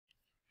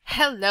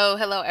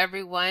Hello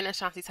everyone.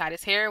 Ashanti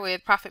Titus here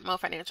with Profit Mo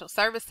Financial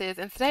Services,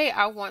 and today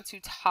I want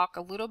to talk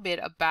a little bit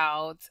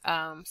about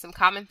some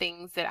common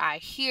things that I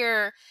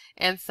hear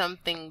and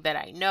something that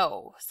I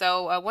know.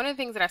 So one of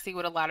the things that I see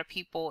with a lot of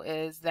people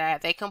is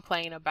that they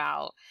complain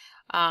about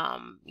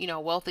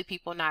wealthy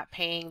people not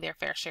paying their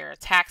fair share of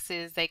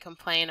taxes. They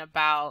complain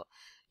about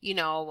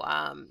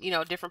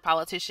different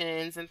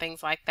politicians and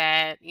things like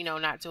that,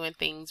 not doing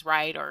things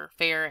right or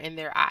fair in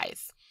their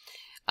eyes.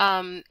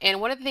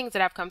 And one of the things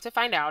that I've come to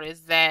find out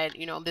is that,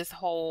 this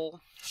whole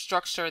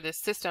structure, this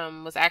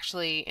system was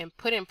actually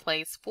put in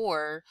place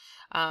for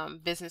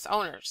business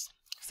owners.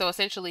 So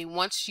essentially,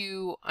 once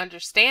you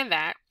understand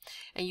that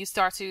and you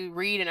start to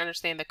read and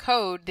understand the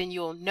code, then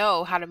you'll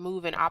know how to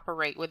move and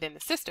operate within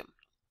the system.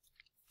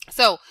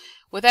 So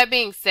with that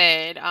being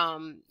said, I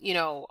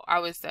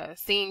was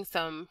seeing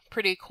some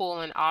pretty cool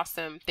and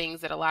awesome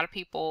things that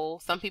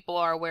some people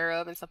are aware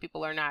of and some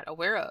people are not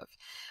aware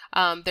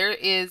of. There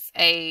is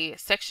a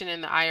section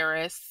in the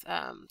IRS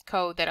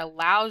code that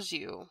allows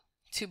you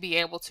to be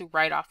able to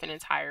write off an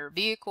entire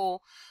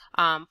vehicle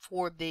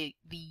for the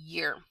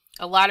year.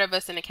 A lot of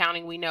us in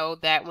accounting, we know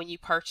that when you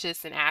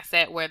purchase an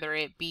asset, whether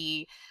it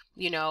be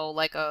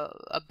like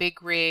a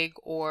big rig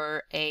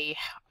or a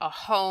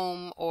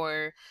home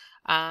or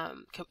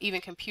even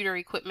computer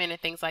equipment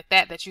and things like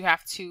that, that you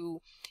have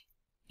to,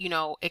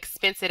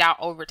 expense it out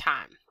over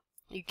time.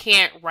 You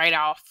can't write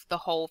off the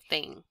whole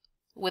thing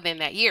within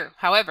that year.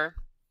 However,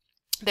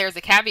 there's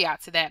a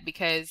caveat to that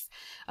because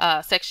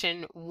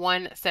Section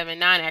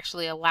 179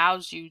 actually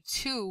allows you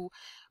to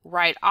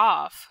write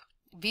off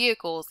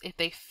vehicles if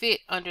they fit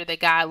under the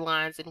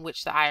guidelines in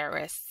which the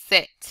IRS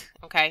set.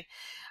 Okay.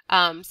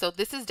 So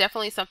this is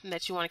definitely something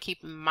that you want to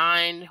keep in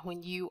mind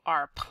when you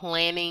are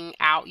planning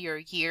out your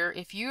year.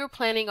 If you're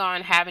planning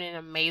on having an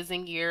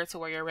amazing year to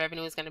where your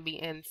revenue is going to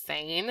be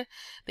insane,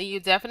 then you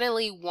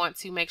definitely want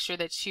to make sure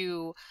that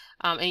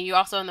and you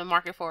also in the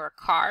market for a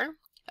car,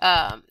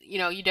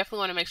 you definitely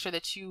want to make sure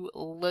that you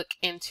look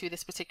into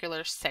this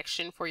particular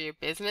section for your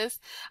business.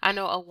 I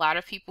know a lot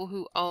of people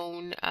who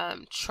own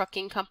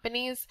trucking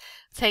companies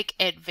take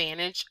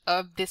advantage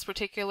of this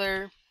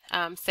particular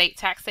state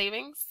tax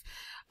savings.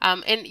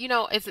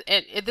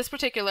 This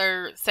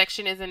particular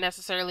section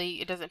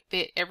it doesn't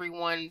fit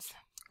everyone's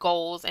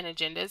goals and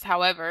agendas.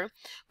 However,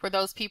 for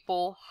those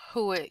people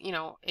who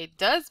it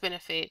does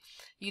benefit,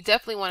 you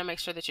definitely want to make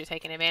sure that you're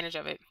taking advantage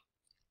of it.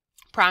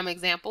 Prime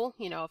example,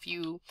 if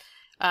you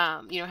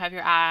have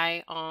your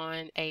eye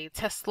on a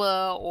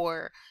Tesla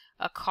or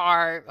a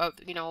car of,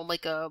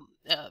 like a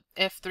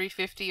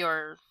F-350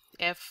 or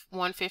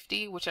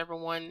F-150, whichever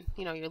one,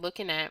 you're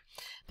looking at,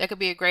 that could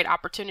be a great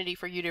opportunity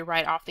for you to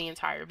write off the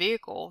entire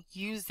vehicle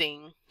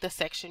using the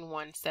Section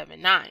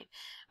 179.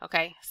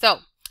 Okay, so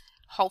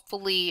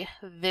hopefully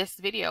this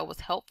video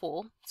was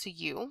helpful to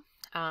you.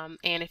 And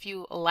if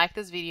you like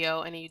this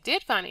video and you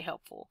did find it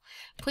helpful,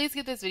 please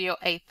give this video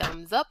a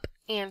thumbs up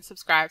and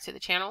subscribe to the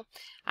channel.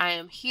 I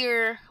am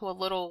here with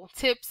little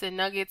tips and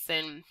nuggets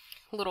and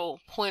little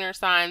pointer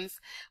signs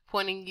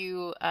pointing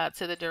you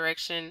to the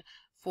direction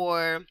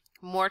for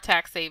more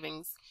tax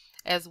savings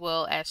as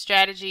well as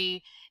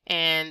strategy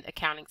and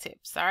accounting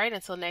tips. All right,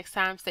 until next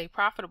time, stay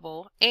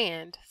profitable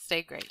and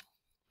stay great.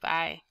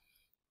 Bye.